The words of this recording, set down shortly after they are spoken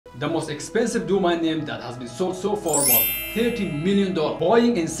The most expensive domain name that has been sold so far was $30 million.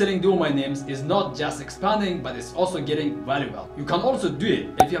 Buying and selling domain names is not just expanding, but it's also getting valuable. You can also do it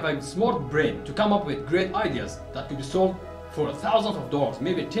if you have a smart brain to come up with great ideas that could be sold for thousands of dollars,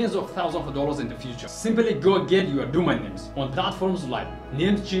 maybe tens of thousands of dollars in the future. Simply go get your domain names on platforms like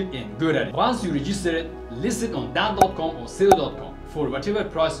Namecheap and GoDaddy. Once you register it, list it on that.com or sale.com for whatever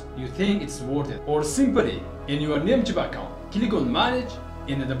price you think it's worth it. Or simply, in your Namecheap account, click on Manage,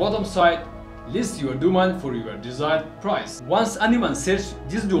 and at the bottom side, list your domain for your desired price. Once anyone searches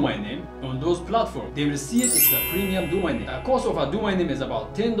this domain name on those platforms, they will see it's a premium domain name. The cost of a domain name is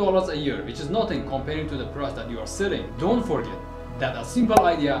about $10 a year, which is nothing comparing to the price that you are selling. Don't forget that a simple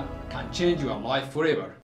idea can change your life forever.